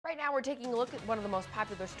Right now, we're taking a look at one of the most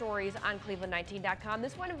popular stories on Cleveland19.com.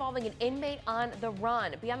 This one involving an inmate on the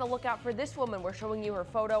run. Be on the lookout for this woman. We're showing you her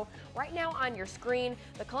photo right now on your screen.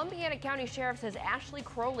 The Columbiana County Sheriff says Ashley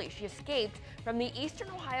Crowley. She escaped from the Eastern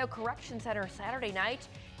Ohio Correction Center Saturday night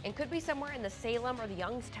and could be somewhere in the Salem or the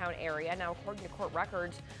Youngstown area. Now, according to court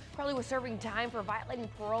records, Crowley was serving time for violating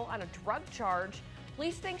parole on a drug charge.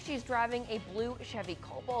 Police think she's driving a blue Chevy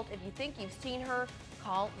Cobalt. If you think you've seen her,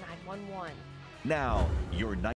 call 911. Now, your